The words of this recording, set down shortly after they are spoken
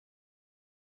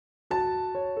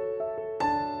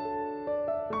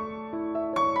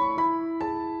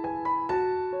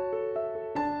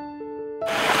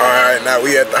Right now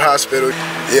we at the hospital.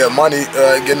 Yeah, Imani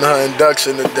getting her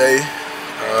induction today.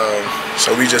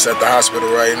 So we just at the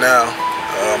hospital right now.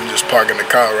 I'm just parking the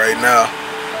car right now.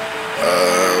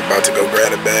 About to go grab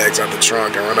the bags out the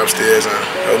trunk and run upstairs and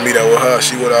go meet up with her.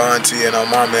 She with her auntie and her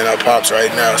mama and her pops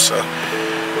right now. So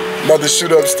I'm about to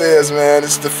shoot upstairs, man.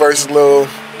 It's the first little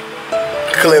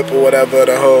clip or whatever,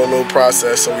 the whole little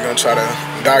process. So we're gonna try to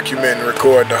document and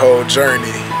record the whole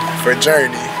journey for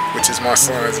Journey, which is my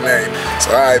son's name. So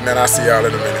alright, man, I'll see y'all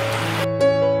in a minute.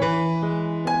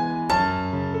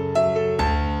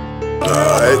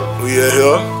 Alright, we in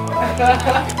here.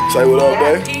 Say what up,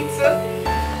 babe.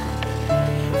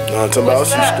 Talking about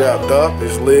she strapped up,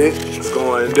 it's lit, it's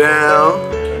going down.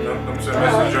 Hey,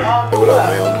 what up,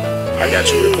 man? I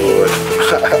got you recorded.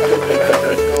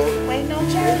 Wait, no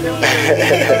journey.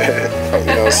 You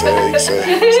know what I'm saying? You say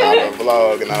it's all a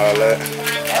vlog and all that.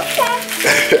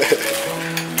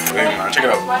 Hey, man, check it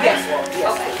out.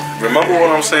 Remember what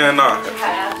I'm saying now.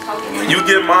 When you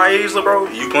get my age, bro,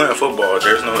 you playing football.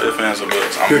 There's no ifs, ands, or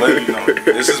buts. I'm letting you know.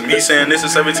 This is me saying this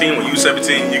is 17. When you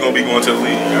 17, you're gonna be going to the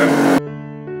league. Right?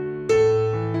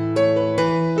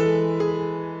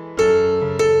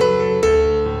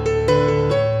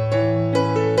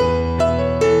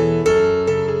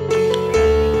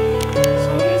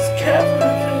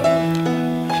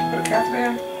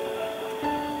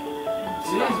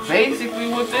 Basically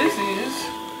what this is.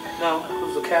 No,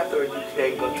 because the catheter you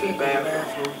can't go to the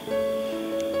bathroom.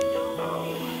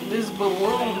 This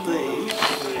balloon thing.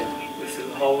 Yeah, this is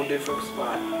a whole different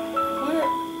spot. Where?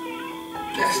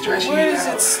 Where does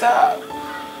it stop?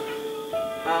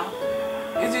 Huh?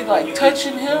 Is it like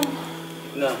touching him?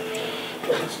 No.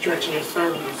 It's stretching your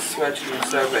cervix. It's stretching your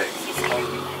cervix.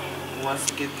 Once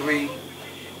you get 3,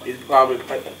 it probably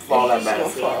fall out by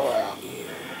itself. Fall out. Yeah.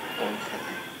 Okay.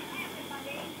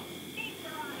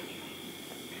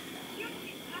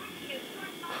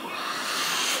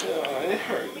 It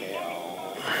hurt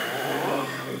now.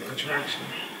 Contraction.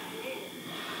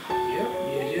 Yep,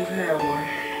 you just had one.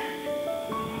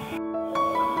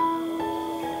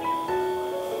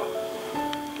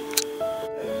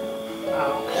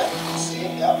 Oh, okay.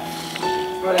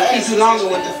 Well, they keep you longer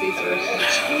with the feature.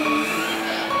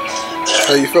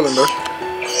 How you feeling, bro?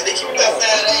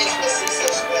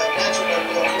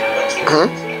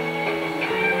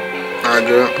 Alright,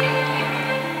 girl.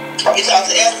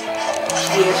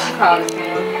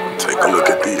 Take a look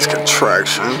at these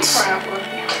contractions.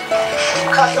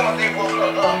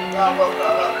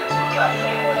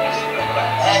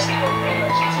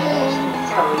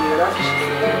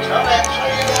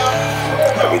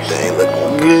 Everything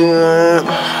looking good.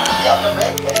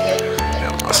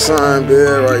 Got my sun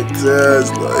bed right there. It's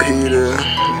a little heater.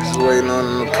 Just waiting on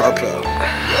them to pop out.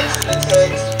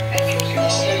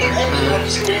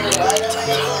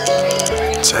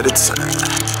 At a time.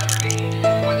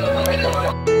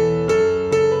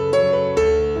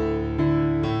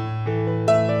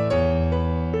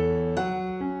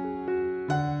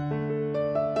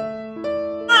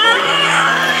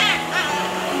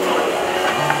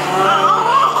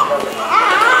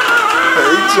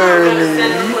 Hey Journey,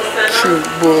 cute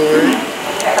boy.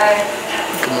 Look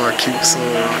at my cute son.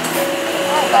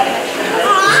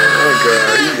 Oh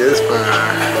God, he is fine.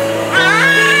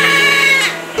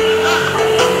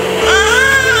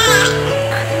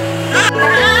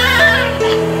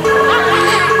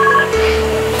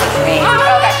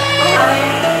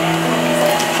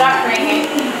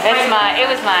 It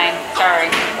was mine. Sorry.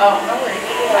 Oh, no worries.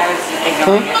 I was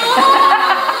ignoring it.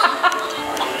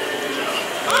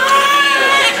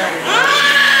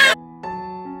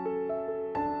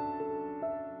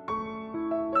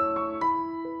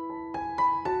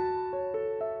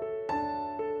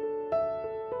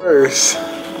 First.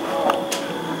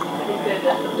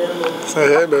 Say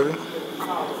hey, baby.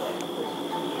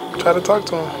 Try to talk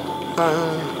to him.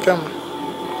 Camera.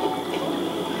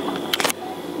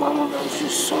 Mama loves you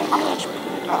so much.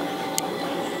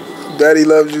 Daddy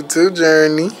loves you too,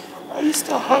 Journey. Are you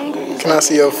still hungry? Can I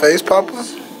see your face, Papa?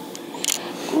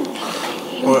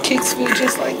 What? Kicks feel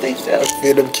just like they felt. I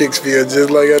feel them kicks feel just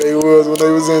like how they was when they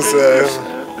was inside.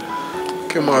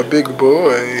 Look at my big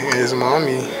boy and his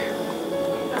mommy.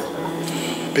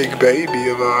 Big baby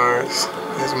of ours.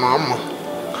 His mama.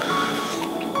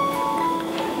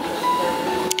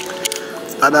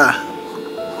 Dada,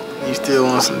 you still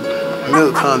want some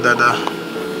milk, huh, Dada?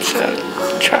 Sure.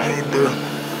 Try. You do.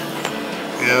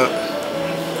 Yep.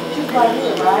 She's right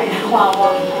here, right?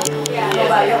 Yeah,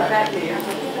 nobody else back there.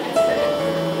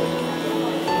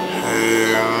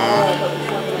 Yeah.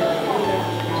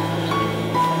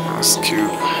 That's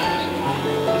cute.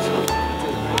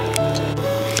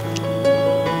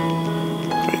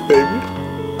 Hey, baby.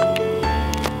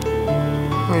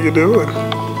 you doing?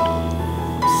 How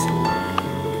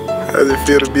does it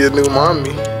feel to be a new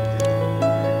mommy?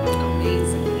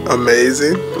 Amazing.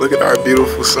 Amazing. Look at our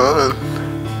beautiful son.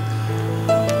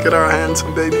 Look at our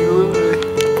handsome baby boy.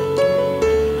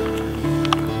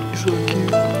 He's so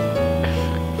cute.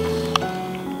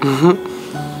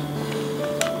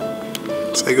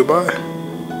 Say goodbye.